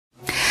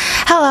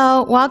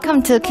Hello,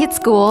 welcome to Kids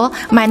School.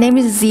 My name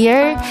is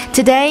Zir.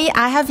 Today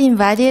I have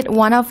invited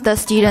one of the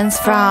students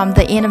from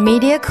the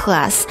intermediate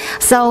class.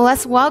 So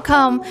let's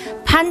welcome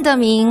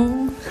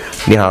Pandeming.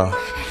 你好。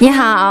你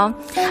好.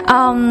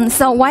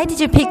 So why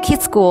did you pick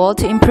Kids School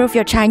to improve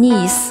your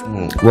Chinese?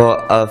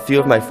 Well, a few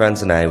of my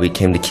friends and I, we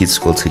came to Keats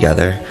School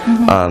together.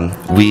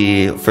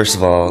 First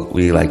of all,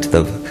 we liked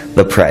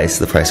the price.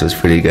 The price was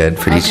pretty good,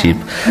 pretty cheap.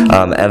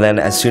 And then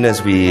as soon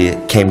as we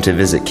came to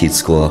visit Keats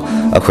School,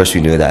 of course we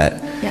knew that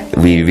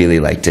we really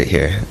liked it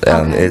here.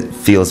 It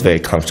feels very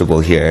comfortable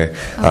here.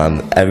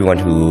 Everyone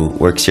who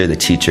works here, the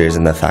teachers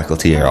and the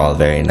faculty are all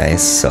very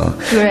nice. So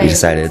we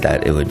decided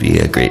that it would be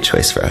a great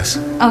choice for us.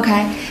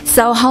 Okay.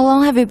 So how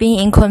long have you been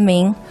in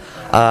Kunming?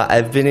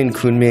 I've been in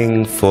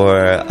Kunming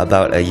for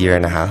about a year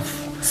and a half.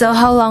 So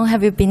how long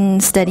have you been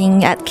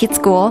studying at Kids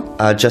School?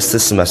 Just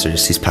this semester,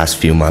 just these past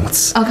few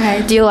months.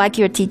 Okay. Do you like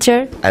your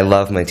teacher? I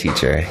love my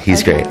teacher.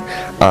 He's great.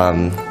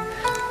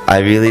 I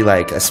really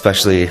like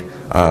especially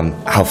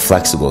how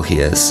flexible he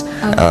is.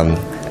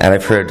 And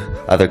I've heard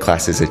other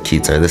classes at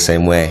Keats are the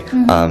same way.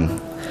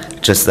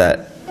 Just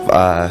that,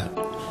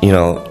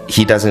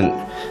 he doesn't,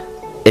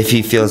 if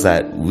he feels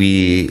that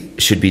we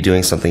should be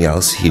doing something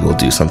else, he will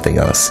do something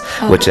else,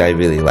 which I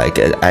really like.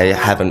 I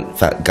haven't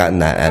gotten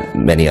that at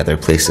many other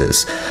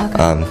places.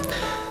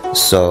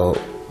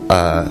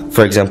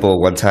 For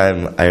example, one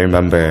time I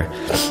remember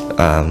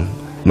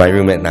my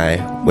roommate and I,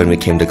 when we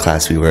came to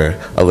class, we were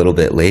a little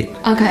bit late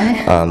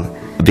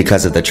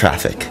because of the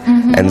traffic.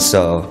 And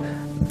so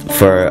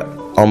for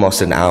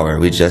almost an hour,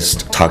 we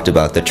just talked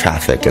about the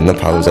traffic and the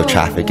problems of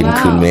traffic in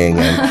Kunming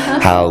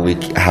and how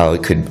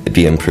it could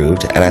be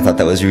improved. And I thought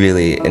that was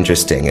really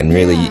interesting and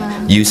really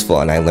useful,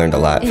 and I learned a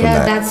lot from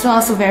that. Yeah, that's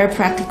also very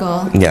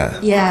practical. Yeah.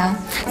 Yeah.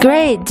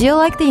 Great. Do you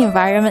like the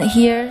environment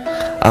here?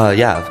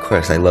 Yeah, of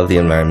course. I love the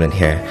environment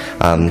here.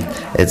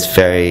 It's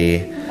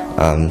very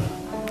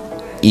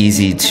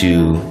easy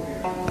to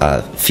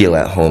feel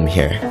at home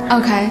here.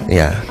 Okay.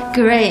 Yeah.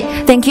 Great.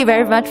 Thank you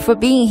very much for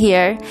being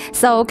here.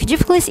 So, could you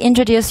please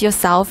introduce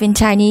yourself in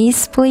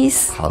Chinese,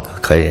 please? 好的，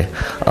可以。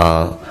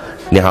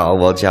你好，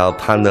我叫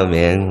潘德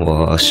明，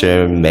我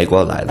是美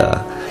国来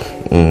的。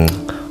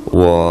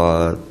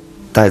我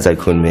待在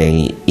昆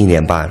明1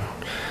年半。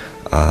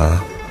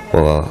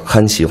我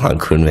很喜欢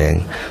昆明，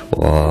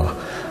我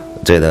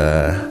觉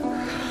得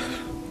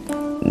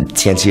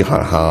天气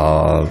很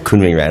好，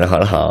昆明人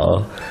很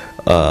好。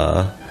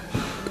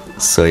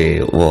所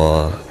以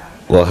我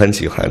很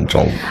喜欢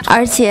中。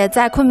而且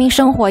在昆明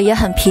生活也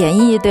很便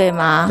宜，对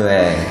吗？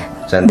对，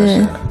真的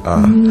是。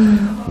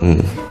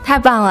太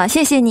棒了，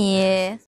谢谢你。